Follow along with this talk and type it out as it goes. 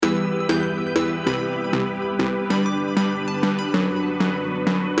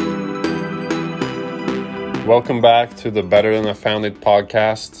Welcome back to the Better Than I Found It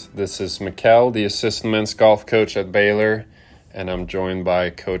podcast. This is Mikkel, the assistant men's golf coach at Baylor, and I'm joined by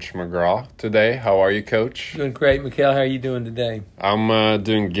Coach McGraw today. How are you, Coach? Doing great, Mikkel. How are you doing today? I'm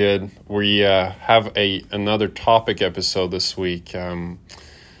doing good. We have another topic episode this week.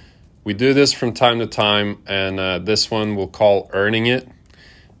 We do this from time to time, and this one we'll call Earning It.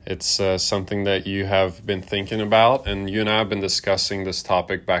 It's something that you have been thinking about, and you and I have been discussing this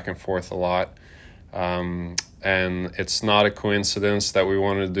topic back and forth a lot. And it's not a coincidence that we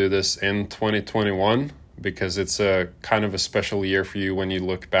wanted to do this in 2021 because it's a kind of a special year for you when you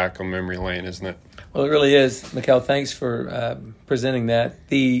look back on memory lane, isn't it? Well, it really is. Mikkel, thanks for presenting that.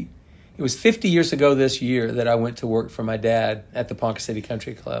 It was 50 years ago this year that I went to work for my dad at the Ponca City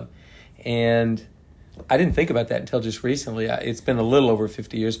Country Club. And I didn't think about that until just recently. It's been a little over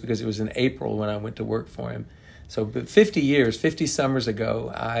 50 years because it was in April when I went to work for him. So 50 summers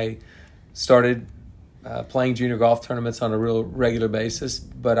ago, I started playing junior golf tournaments on a real regular basis,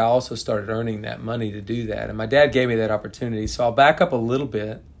 but I also started earning that money to do that. And my dad gave me that opportunity. So I'll back up a little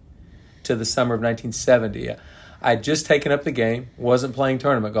bit to the summer of 1970. I'd just taken up the game, wasn't playing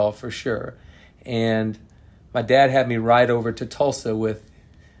tournament golf for sure. And my dad had me ride over to Tulsa with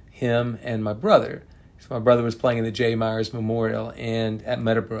him and my brother. So my brother was playing in the J. Myers Memorial and at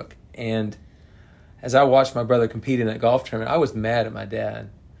Meadowbrook. And as I watched my brother compete in that golf tournament, I was mad at my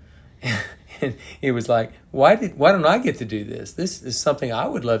dad. And he was like, why don't I get to do this? This is something I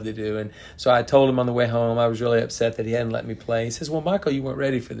would love to do. And so I told him on the way home, I was really upset that he hadn't let me play. He says, well, Michael, you weren't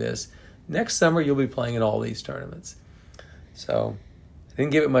ready for this. Next summer, you'll be playing in all these tournaments. So I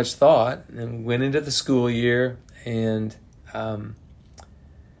didn't give it much thought and went into the school year. And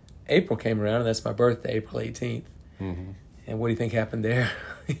April came around, and that's my birthday, April 18th. Mm-hmm. And what do you think happened there?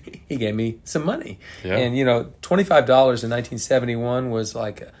 He gave me some money. Yeah. And, $25 in 1971 was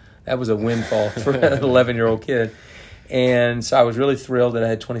that was a windfall for an 11-year-old kid. And so I was really thrilled that I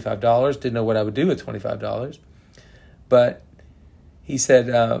had $25. Didn't know what I would do with $25. But he said,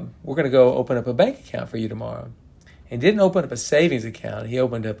 we're going to go open up a bank account for you tomorrow. And didn't open up a savings account. He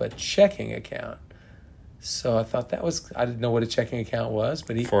opened up a checking account. So I thought I didn't know what a checking account was.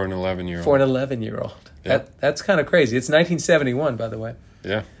 But for an 11-year-old. For an 11-year-old. Yeah. That's kind of crazy. It's 1971, by the way.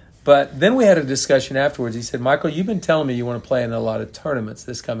 Yeah. But then we had a discussion afterwards. He said, Michael, you've been telling me you want to play in a lot of tournaments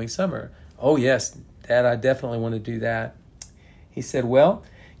this coming summer. Oh, yes, Dad, I definitely want to do that. He said, well,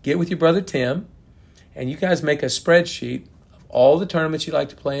 get with your brother Tim, and you guys make a spreadsheet of all the tournaments you like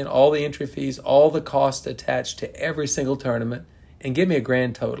to play in, all the entry fees, all the costs attached to every single tournament, and give me a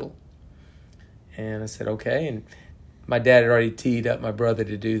grand total. And I said, okay. And my dad had already teed up my brother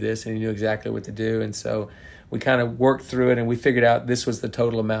to do this, and he knew exactly what to do. And so we kind of worked through it, and we figured out this was the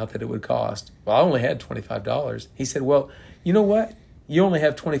total amount that it would cost. Well, I only had $25. He said, well, you know what? You only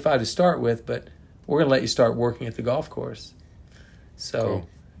have $25 to start with, but we're going to let you start working at the golf course. So, cool.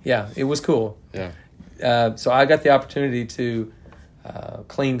 Yeah, it was cool. Yeah. So I got the opportunity to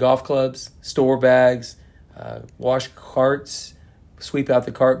clean golf clubs, store bags, wash carts, sweep out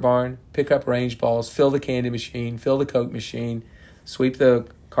the cart barn, pick up range balls, fill the candy machine, fill the Coke machine, sweep the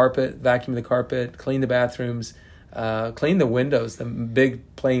carpet, vacuum the carpet, clean the bathrooms, clean the windows, the big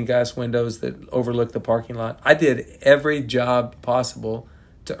plain glass windows that overlook the parking lot. I did every job possible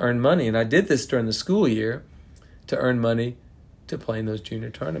to earn money, and I did this during the school year to earn money to play in those junior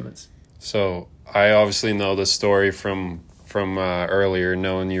tournaments. So I obviously know the story from earlier,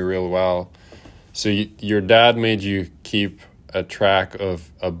 knowing you real well. So your dad made you keep a track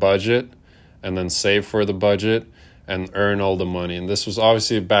of a budget and then save for the budget and earn all the money. And this was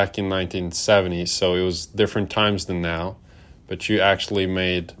obviously back in 1970, so it was different times than now. But you actually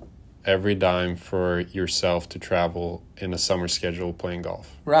made every dime for yourself to travel in a summer schedule playing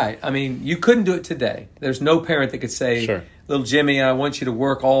golf. Right. I mean, you couldn't do it today. There's no parent that could say, sure, little Jimmy, I want you to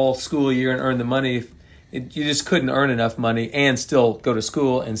work all school year and earn the money. You just couldn't earn enough money and still go to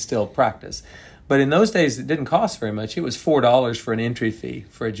school and still practice. But in those days, it didn't cost very much. It was $4 for an entry fee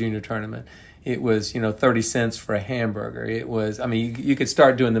for a junior tournament. It was, 30 cents for a hamburger. It was, you could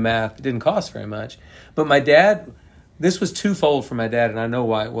start doing the math. It didn't cost very much. But my dad, this was twofold for my dad, and I know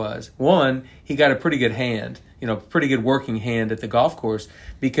why it was. One, he got a pretty good hand, pretty good working hand at the golf course,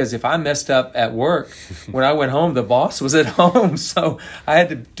 because if I messed up at work, when I went home, the boss was at home. So I had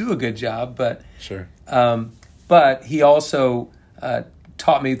to do a good job. But sure. But he also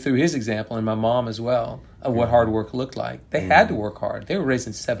taught me through his example, and my mom as well, of what hard work looked like. They had to work hard. They were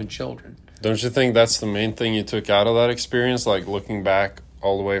raising 7 children. Don't you think that's the main thing you took out of that experience? Like looking back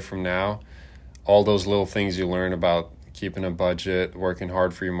all the way from now, all those little things you learn about keeping a budget, working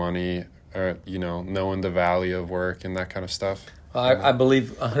hard for your money, knowing the value of work and that kind of stuff? I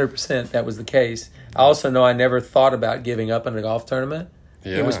believe 100% that was the case. I also know I never thought about giving up in a golf tournament.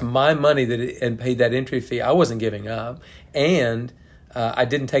 Yeah. It was my money and paid that entry fee. I wasn't giving up. And I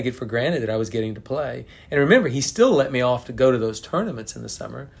didn't take it for granted that I was getting to play. And remember, he still let me off to go to those tournaments in the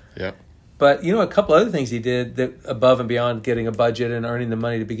summer. Yeah. But, a couple other things he did that above and beyond getting a budget and earning the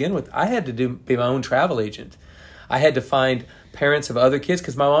money to begin with, I had to be my own travel agent. I had to find parents of other kids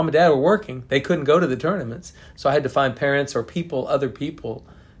because my mom and dad were working. They couldn't go to the tournaments. So I had to find parents or other people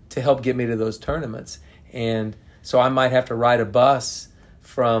to help get me to those tournaments. And so I might have to ride a bus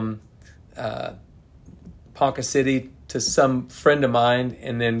from Ponca City to some friend of mine,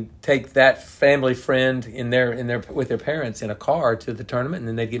 and then take that family friend with their parents in a car to the tournament, and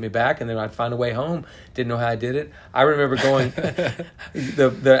then they'd get me back, and then I'd find a way home. Didn't know how I did it. I remember going.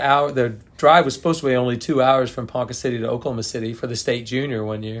 The drive was supposed to be only 2 hours from Ponca City to Oklahoma City for the state junior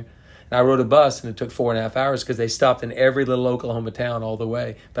one year. And I rode a bus, and it took 4.5 hours because they stopped in every little Oklahoma town all the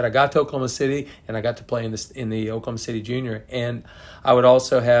way. But I got to Oklahoma City, and I got to play in the Oklahoma City Junior. And I would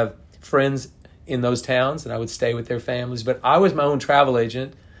also have friends in those towns, and I would stay with their families. But I was my own travel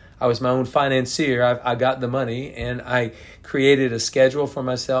agent. I was my own financier. I got the money, and I created a schedule for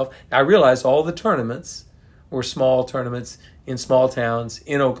myself. I realized all the tournaments were small tournaments in small towns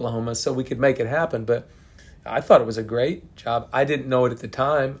in Oklahoma, so we could make it happen. But I thought it was a great job. I didn't know it at the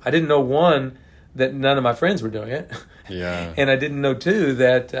time. I didn't know, one, that none of my friends were doing it. Yeah. And I didn't know, two,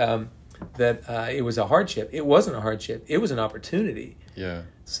 that it was a hardship. It wasn't a hardship. It was an opportunity. Yeah.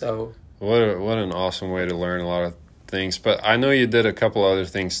 So what an awesome way to learn a lot of things. But I know you did a couple other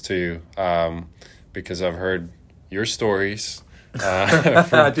things too, because I've heard your stories.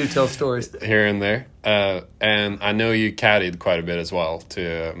 I do tell stories here and there, and I know you caddied quite a bit as well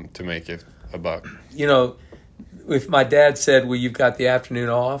to make it a buck. If my dad said, well, you've got the afternoon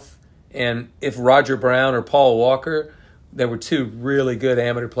off, and if Roger Brown or Paul Walker, there were two really good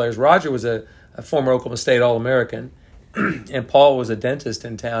amateur players. Roger was a former Oklahoma State All-American, and Paul was a dentist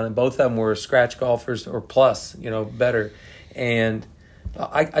in town, and both of them were scratch golfers or plus, better. And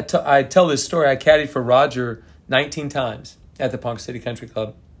I tell this story. I caddied for Roger 19 times at the Ponca City Country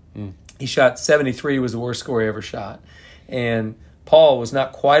Club. He shot 73, was the worst score he ever shot. And Paul was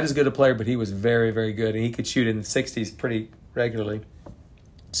not quite as good a player, but he was very, very good, and he could shoot in the 60s pretty regularly.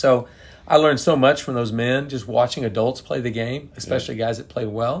 So I learned so much from those men just watching adults play the game, especially guys that played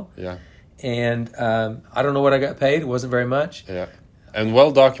well. Yeah. And I don't know what I got paid. It wasn't very much. Yeah. And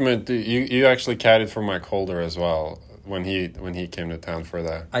well documented, you actually caddied for Mike Holder as well when he came to town for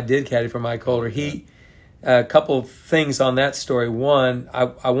that. I did caddy for Mike Holder. A couple of things on that story. One,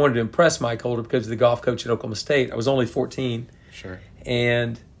 I wanted to impress Mike Holder because of the golf coach at Oklahoma State. I was only 14. Sure.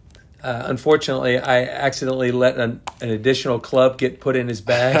 And unfortunately, I accidentally let an additional club get put in his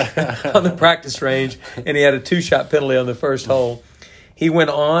bag on the practice range, and he had a 2-shot penalty on the first hole. He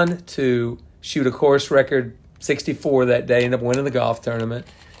went on to shoot a course record 64 that day, ended up winning the golf tournament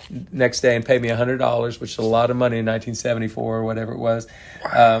next day, and paid me $100, which is a lot of money in 1974 or whatever it was.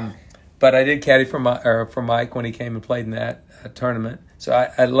 Wow. But I did caddy for Mike when he came and played in that tournament. So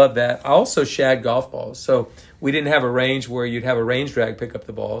I love that. I also shagged golf balls. So we didn't have a range where you'd have a range drag pick up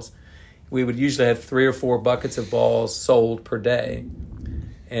the balls. We would usually have 3 or 4 buckets of balls sold per day.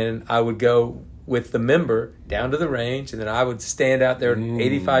 And I would go with the member down to the range, and then I would stand out there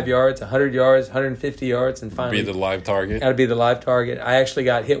 85 yards, 100 yards, 150 yards, and finally be the live target. I'd be the live target. I actually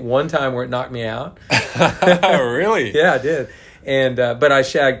got hit one time where it knocked me out. Really? Yeah, I did. And but I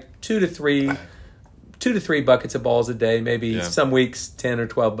shagged 2 to 3 buckets of balls a day, maybe some weeks 10 or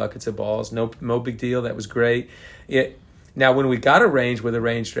 12 buckets of balls. No big deal. That was great. Now, when we got a range with a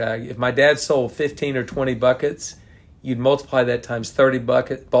range drag, if my dad sold 15 or 20 buckets, you'd multiply that times 30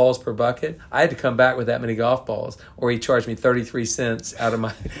 balls per bucket. I had to come back with that many golf balls, or he charged me 33 cents out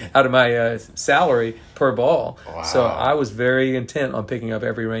of my salary per ball. Wow. So I was very intent on picking up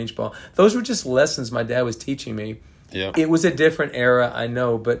every range ball. Those were just lessons my dad was teaching me. Yeah. It was a different era, I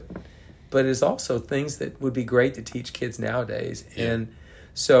know, but it's also things that would be great to teach kids nowadays. Yeah. And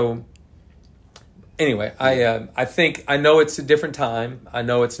so anyway, I think I know it's a different time. I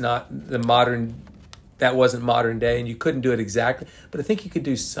know it's not the modern. That wasn't modern day, and you couldn't do it exactly. But I think you could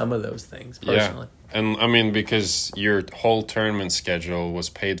do some of those things personally. Yeah. And I mean, because your whole tournament schedule was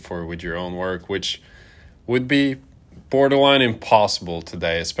paid for with your own work, which would be borderline impossible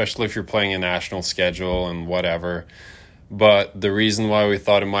today, especially if you're playing a national schedule and whatever. But the reason why we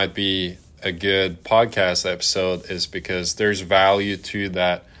thought it might be a good podcast episode is because there's value to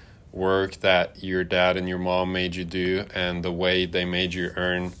that work that your dad and your mom made you do, and the way they made you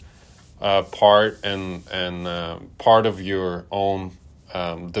earn part of your own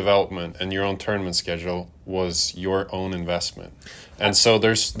development and your own tournament schedule was your own investment. And so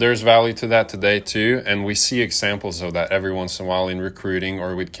there's value to that today too, and we see examples of that every once in a while in recruiting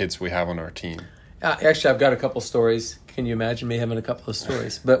or with kids we have on our team. Actually, I've got a couple stories. Can you imagine me having a couple of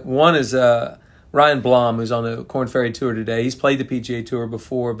stories? But one is Ryan Blom, who's on the Korn Ferry Tour today. He's played the PGA Tour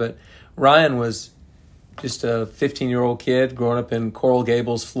before, but Ryan was just a 15-year-old kid growing up in Coral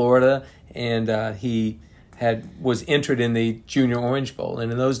Gables, Florida, and he was entered in the Junior Orange Bowl.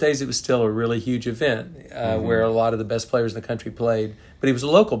 And in those days, it was still a really huge event where a lot of the best players in the country played. But he was a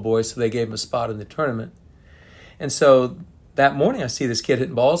local boy, so they gave him a spot in the tournament. And so that morning, I see this kid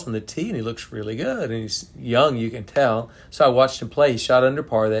hitting balls on the tee, and he looks really good. And he's young, you can tell. So I watched him play. He shot under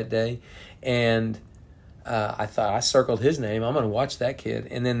par that day. And I thought, I circled his name. I'm going to watch that kid.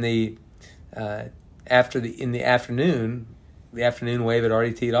 And then in the afternoon wave had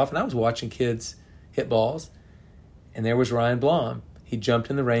already teed off, and I was watching kids hit balls. And there was Ryan Blom. He jumped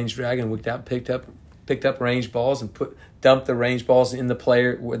in the range dragon, looked out, picked up range balls, and dumped the range balls in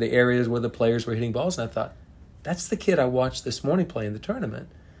the areas where the players were hitting balls. And I thought, that's the kid I watched this morning play in the tournament.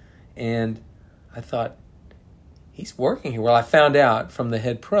 And I thought, he's working here. Well, I found out from the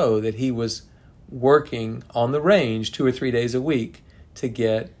head pro that he was working on the range 2 or 3 days a week to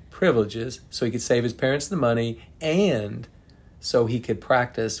get privileges so he could save his parents the money and so he could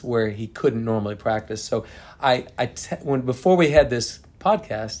practice where he couldn't normally practice. So before we had this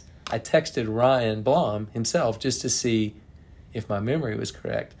podcast, I texted Ryan Blom himself just to see if my memory was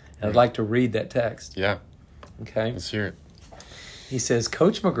correct. And I'd like to read that text. Yeah. Okay. Let's hear it. He says,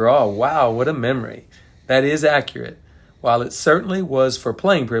 Coach McGraw, wow, what a memory. That is accurate. While it certainly was for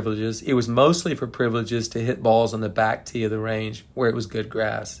playing privileges, it was mostly for privileges to hit balls on the back tee of the range where it was good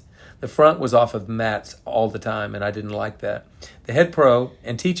grass. The front was off of mats all the time, and I didn't like that. The head pro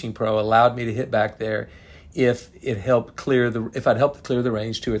and teaching pro allowed me to hit back there if I'd helped to clear the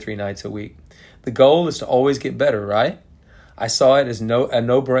range 2 or 3 nights a week. The goal is to always get better, right? I saw it as a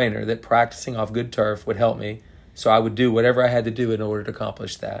no-brainer that practicing off good turf would help me, so I would do whatever I had to do in order to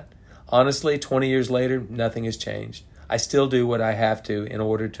accomplish that. Honestly, 20 years later, nothing has changed. I still do what I have to in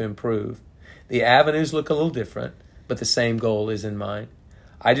order to improve. The avenues look a little different, but the same goal is in mind.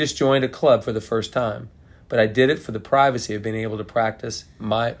 I just joined a club for the first time, but I did it for the privacy of being able to practice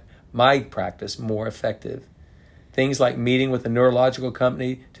my practice more effective. Things like meeting with a neurological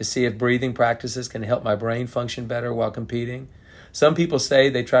company to see if breathing practices can help my brain function better while competing. Some people say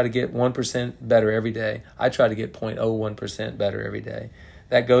they try to get 1% better every day. I try to get 0.01% better every day.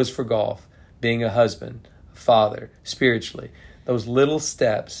 That goes for golf, being a husband, a father, spiritually. Those little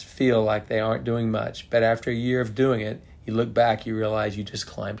steps feel like they aren't doing much, but after a year of doing it, you look back, you realize you just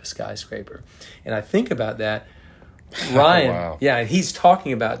climbed a skyscraper. And I think about that. Ryan, wow. Yeah, he's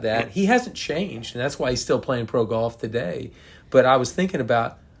talking about that. He hasn't changed, and that's why he's still playing pro golf today. But I was thinking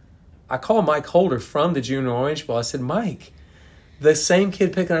about, I called Mike Holder from the Junior Orange Bowl. I said, Mike, the same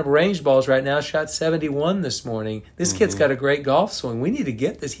kid picking up range balls right now shot 71 this morning. This kid's got a great golf swing. We need to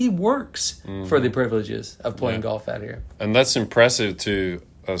get this. He works for the privileges of playing golf out here. And that's impressive to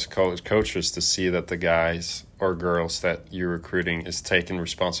us college coaches to see that the guys or girls that you're recruiting is taking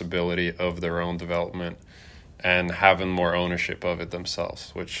responsibility of their own development and having more ownership of it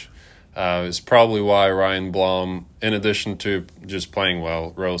themselves, which is probably why Ryan Blom, in addition to just playing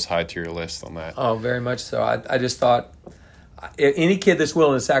well, rose high to your list on that. Oh, very much so. I just thought any kid that's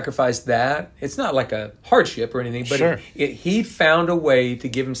willing to sacrifice that, it's not like a hardship or anything, but Sure. He found a way to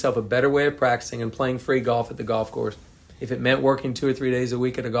give himself a better way of practicing and playing free golf at the golf course. If it meant working 2 or 3 days a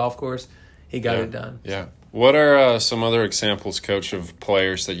week at a golf course, he got it done. Yeah. What are some other examples, Coach, of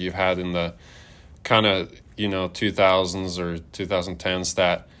players that you've had in the kind of 2000s or 2010s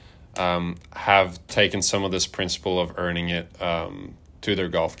that have taken some of this principle of earning it to their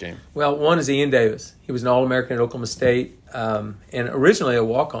golf game? Well, one is Ian Davis. He was an All-American at Oklahoma State and originally a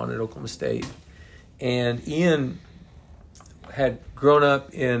walk-on at Oklahoma State. And Ian had grown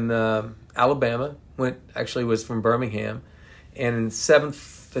up in Alabama, was from Birmingham. And in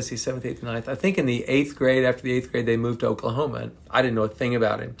 7th, 8th, 9th, I think in the 8th grade, after the 8th grade, they moved to Oklahoma. And I didn't know a thing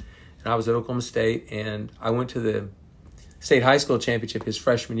about him. And I was at Oklahoma State, and I went to the state high school championship his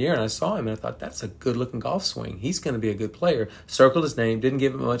freshman year, and I saw him, and I thought, that's a good-looking golf swing. He's going to be a good player. Circled his name, didn't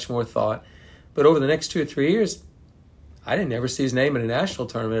give it much more thought. But over the next 2 or 3 years, I didn't ever see his name in a national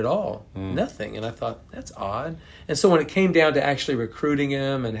tournament at all. Nothing. And I thought, that's odd. And so when it came down to actually recruiting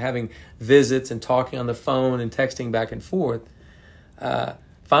him and having visits and talking on the phone and texting back and forth,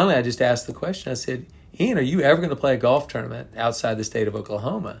 finally I just asked the question. I said, Ian, are you ever going to play a golf tournament outside the state of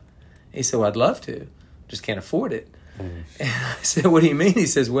Oklahoma? He said, well, I'd love to. Just can't afford it. And I said, what do you mean? He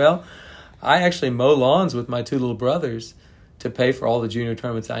says, well, I actually mow lawns with my 2 little brothers to pay for all the junior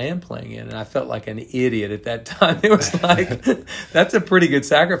tournaments I am playing in. And I felt like an idiot at that time. It was like, that's a pretty good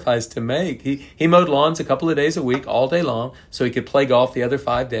sacrifice to make. He mowed lawns a couple of days a week, all day long, so he could play golf the other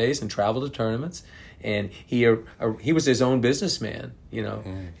 5 days and travel to tournaments. And he was his own businessman, you know.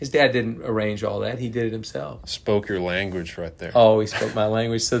 His dad didn't arrange all that. He did it himself. Spoke your language right there. Oh, he spoke my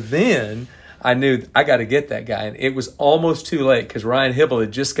language. So then I knew I got to get that guy. And it was almost too late because Ryan Hybl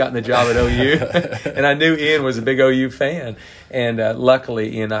had just gotten the job at OU. And I knew Ian was a big OU fan. And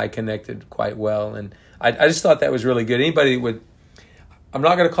luckily, Ian and I connected quite well. And I just thought that was really good. Anybody would, I'm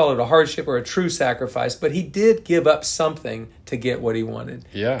not going to call it a hardship or a true sacrifice, but he did give up something to get what he wanted.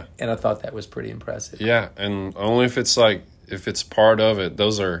 Yeah. And I thought that was pretty impressive. Yeah. And only if it's part of it.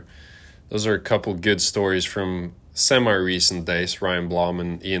 Those are a couple good stories from semi-recent days, Ryan Blom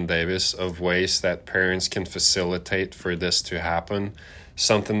and Ian Davis, of ways that parents can facilitate for this to happen.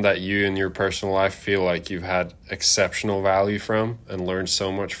 Something that you in your personal life feel like you've had exceptional value from and learned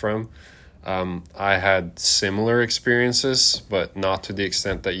so much from. I had similar experiences, but not to the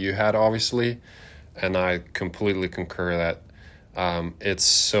extent that you had, obviously. And I completely concur that it's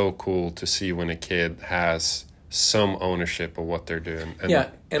so cool to see when a kid has some ownership of what they're doing.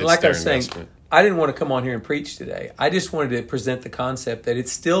 And like I was saying, I didn't want to come on here and preach today. I just wanted to present the concept that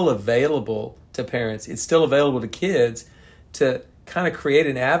it's still available to parents. It's still available to kids to kind of create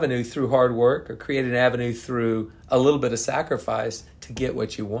an avenue through hard work or create an avenue through a little bit of sacrifice to get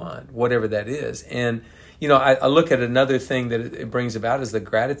what you want, whatever that is. And, you know, I look at another thing that it brings about is the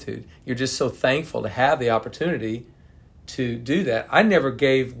gratitude. You're just so thankful to have the opportunity to do that. I never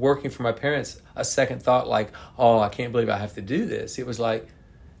gave working for my parents a second thought like, oh, I can't believe I have to do this. It was like,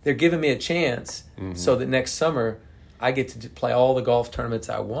 they're giving me a chance so that next summer I get to play all the golf tournaments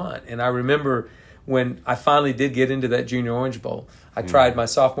I want. And I remember when I finally did get into that Junior Orange Bowl, I tried my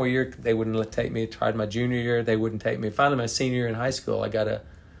sophomore year, they wouldn't take me. I tried my junior year, they wouldn't take me. Finally, my senior year in high school, I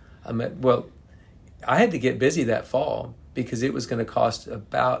had to get busy that fall because it was going to cost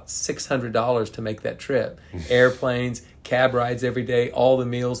about $600 to make that trip. Airplanes, cab rides every day, all the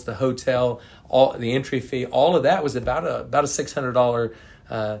meals, the hotel, all the entry fee, all of that was about a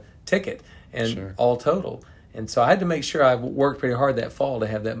 $600 ticket and all total. And so I had to make sure I worked pretty hard that fall to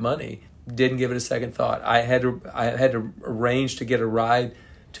have that money. Didn't give it a second thought. I had to arrange to get a ride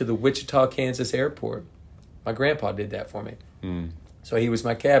to the Wichita, Kansas airport. My grandpa did that for me. So he was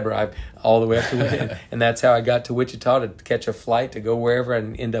my cab ride all the way up to Wichita. And that's how I got to Wichita to catch a flight to go wherever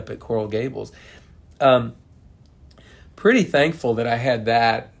and end up at Coral Gables. Pretty thankful that I had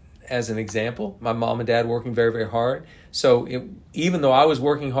that as an example. My mom and dad working very, very hard. So even though I was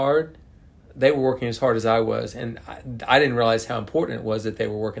working hard, they were working as hard as I was. And I didn't realize how important it was that they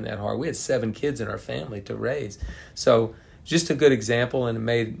were working that hard. We had 7 kids in our family to raise. So just a good example, and it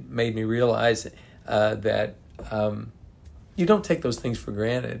made me realize that you don't take those things for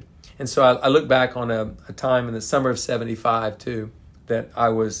granted. And so I look back on a time in the summer of 75 too, that I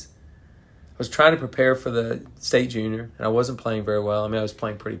was trying to prepare for the state junior, and I wasn't playing very well. I mean, I was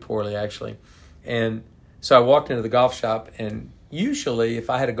playing pretty poorly actually. And so I walked into the golf shop, and usually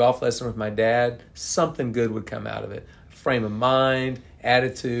if I had a golf lesson with my dad, something good would come out of it. Frame of mind,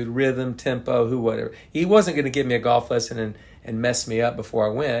 attitude, rhythm, tempo, whatever. He wasn't going to give me a golf lesson and mess me up before I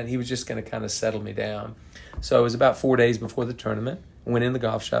went. He was just going to kind of settle me down. So it was about 4 days before the tournament. I went in the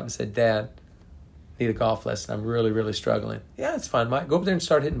golf shop and said, Dad, I need a golf lesson. I'm really, really struggling. Yeah, it's fine, Mike. Go up there and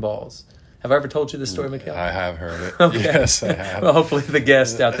start hitting balls. Have I ever told you this story, Mikhail? I have heard it. Okay. Yes, I have. Well, hopefully the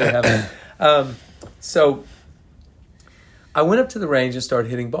guests out there haven't. So I went up to the range and started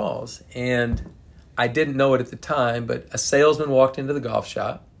hitting balls. And I didn't know it at the time, but a salesman walked into the golf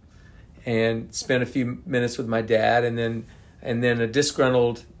shop and spent a few minutes with my dad. And then a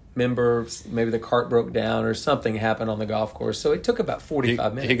disgruntled member, maybe the cart broke down or something happened on the golf course. So it took about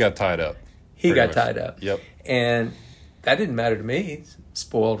 45 minutes. He got tied up. He got tied up. Yep. And that didn't matter to me,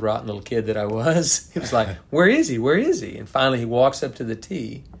 spoiled, rotten little kid that I was. It was like, where is he? Where is he? And finally he walks up to the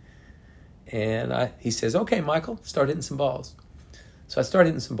tee, and he says, okay, Michael, start hitting some balls. So I started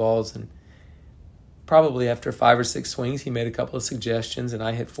hitting some balls, and probably after 5 or 6 swings, he made a couple of suggestions, and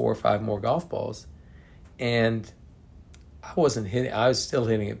I hit 4 or 5 more golf balls. And I was still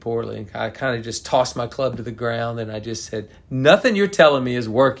hitting it poorly. I kind of just tossed my club to the ground, and I just said, nothing you're telling me is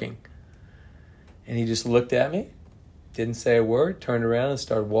working. And he just looked at me, didn't say a word, turned around and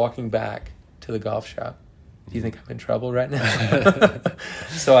started walking back to the golf shop. Do you think I'm in trouble right now?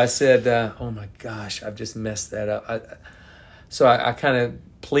 So I said, oh my gosh, I've just messed that up. So I kind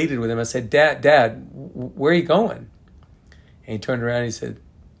of pleaded with him. I said, Dad, where are you going? And he turned around and he said,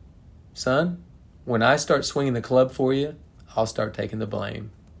 son, when I start swinging the club for you, I'll start taking the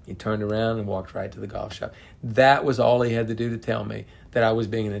blame. He turned around and walked right to the golf shop. That was all he had to do to tell me that I was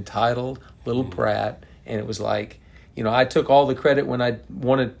being an entitled little brat. And it was like, I took all the credit when I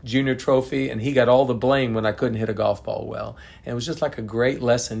won a junior trophy, and he got all the blame when I couldn't hit a golf ball well. And it was just like a great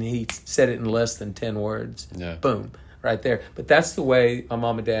lesson. He said it in less than 10 words. Yeah. Boom, right there. But that's the way my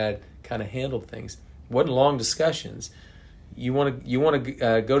mom and dad kind of handled things. It wasn't long discussions. You want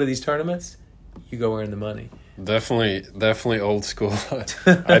to go to these tournaments? You go earn the money. Definitely old school.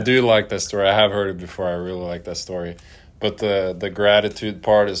 I do like that story. I have heard it before. I really like that story. But the gratitude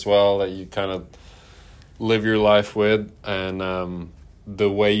part as well, that you kind of live your life with, and the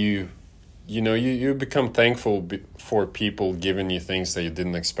way you become thankful for people giving you things that you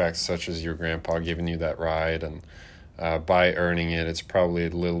didn't expect, such as your grandpa giving you that ride, and by earning it, it's probably a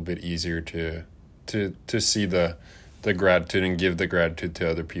little bit easier to see the gratitude and give the gratitude to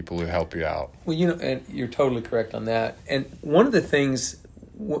other people who help you out. Well, and you're totally correct on that. And one of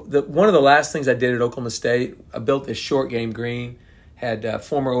the last things I did at Oklahoma State, I built this short game green. Had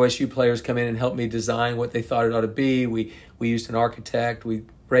former OSU players come in and help me design what they thought it ought to be. We used an architect. We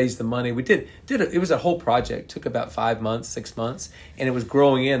raised the money. We did it was a whole project. Took about 5 months, 6 months, and it was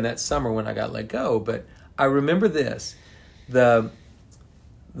growing in that summer when I got let go. But I remember this, the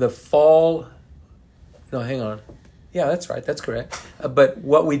fall. No, hang on. Yeah, that's right. That's correct. But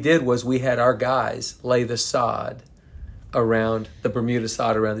what we did was we had our guys lay the sod around the Bermuda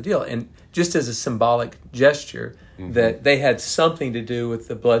sod around the deal, and just as a symbolic gesture, that they had something to do with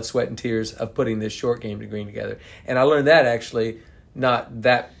the blood, sweat, and tears of putting this short game green together. And I learned that actually, not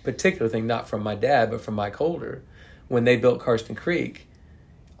that particular thing, not from my dad, but from Mike Holder, when they built Karsten Creek.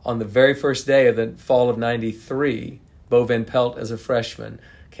 On the very first day of the fall of '93, Bo Van Pelt, as a freshman,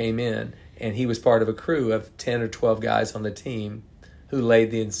 came in, and he was part of a crew of 10 or 12 guys on the team who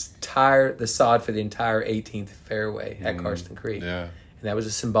laid the sod for the entire 18th fairway at Karsten Creek. Yeah. And that was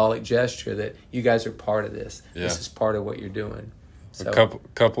a symbolic gesture that you guys are part of this. Yeah. This is part of what you're doing. So, A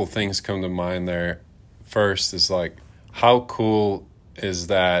couple things come to mind there. First is like, how cool is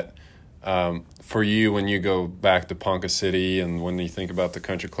that for you when you go back to Ponca City, and when you think about the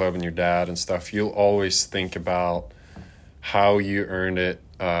country club and your dad and stuff, you'll always think about how you earned it,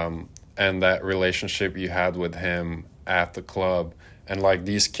 and that relationship you had with him at the club. And like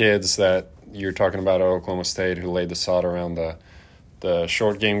these kids that you're talking about at Oklahoma State who laid the sod around the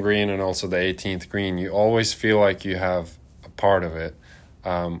short game green and also the 18th green, you always feel like you have a part of it.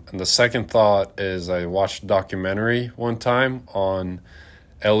 And the second thought is, I watched a documentary one time on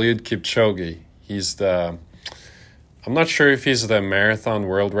Eliud Kipchoge. I'm not sure if he's the marathon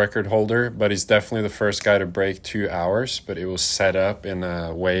world record holder, but he's definitely the first guy to break 2 hours. But it was set up in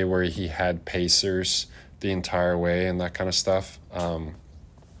a way where he had pacers the entire way and that kind of stuff.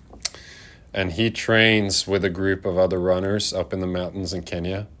 And he trains with a group of other runners up in the mountains in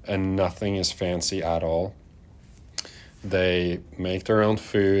Kenya, and nothing is fancy at all. They make their own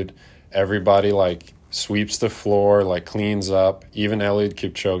food. Everybody sweeps the floor, cleans up. Even Eliud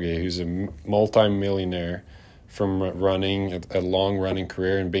Kipchoge, who's a multi-millionaire from running a long running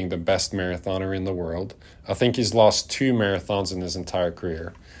career and being the best marathoner in the world. I think he's lost 2 marathons in his entire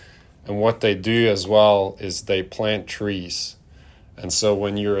career. And what they do as well is they plant trees. And so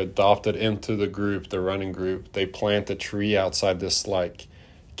when you're adopted into the group, the running group, they plant a tree outside this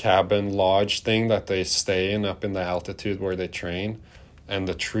cabin lodge thing that they stay in up in the altitude where they train, and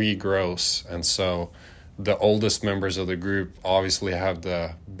the tree grows. And so the oldest members of the group obviously have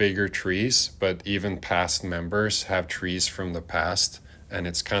the bigger trees, but even past members have trees from the past, and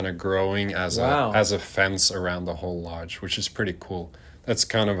it's kind of growing as a fence around the whole lodge, which is pretty cool. That's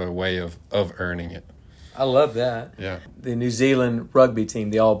kind of a way of earning it. I love that. Yeah. The New Zealand rugby team,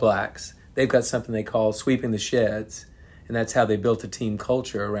 the All Blacks, they've got something they call sweeping the sheds, and that's how they built a team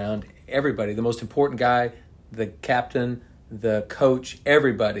culture around everybody. The most important guy, the captain, the coach,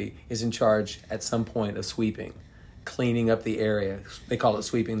 everybody is in charge at some point of sweeping, cleaning up the area. They call it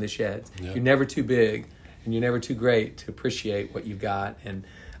sweeping the sheds. Yeah. You're never too big, and you're never too great to appreciate what you've got. And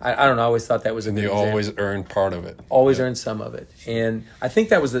I don't know, I always thought that was a good example. You always earn part of it. Always earn some of it. And I think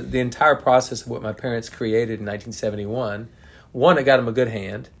that was the entire process of what my parents created in 1971. One, it got them a good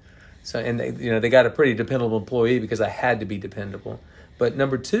hand. So, and they got a pretty dependable employee because I had to be dependable. But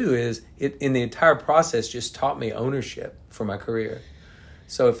number 2 is it in the entire process just taught me ownership for my career.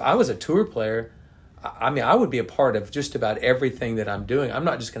 So if I was a tour player, I would be a part of just about everything that I'm doing. I'm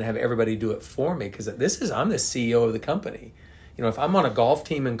not just going to have everybody do it for me, because I'm the CEO of the company. If I'm on a golf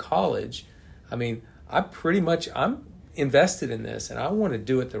team in college, I'm invested in this, and I want to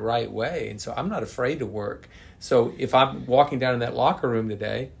do it the right way. And so I'm not afraid to work. So if I'm walking down in that locker room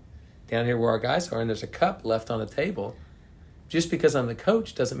today, down here where our guys are, and there's a cup left on the table, just because I'm the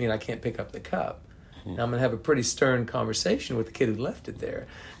coach doesn't mean I can't pick up the cup. Now, I'm going to have a pretty stern conversation with the kid who left it there,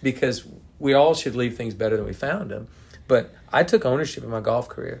 because we all should leave things better than we found them. But I took ownership of my golf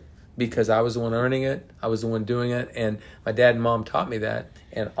career because I was the one earning it. I was the one doing it. And my dad and mom taught me that.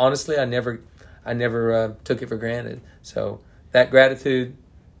 And honestly, I never took it for granted. So that gratitude,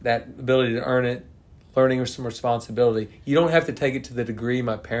 that ability to earn it, learning some responsibility, you don't have to take it to the degree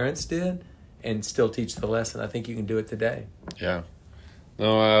my parents did and still teach the lesson. I think you can do it today. Yeah.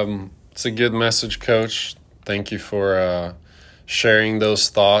 No, it's a good message, Coach. Thank you for sharing those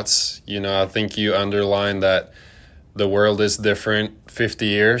thoughts. I think you underlined that the world is different 50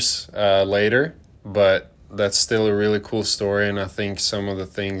 years later, but that's still a really cool story, and I think some of the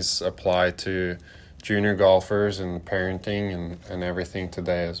things apply to junior golfers and parenting and everything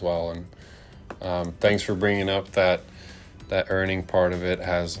today as well. And thanks for bringing up that earning part of it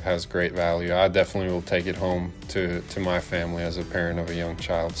has great value. I definitely will take it home to my family as a parent of a young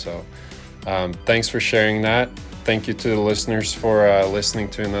child. So thanks for sharing that. Thank you to the listeners for listening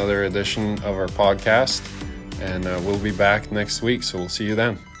to another edition of our podcast. And we'll be back next week. So we'll see you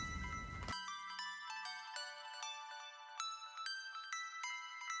then.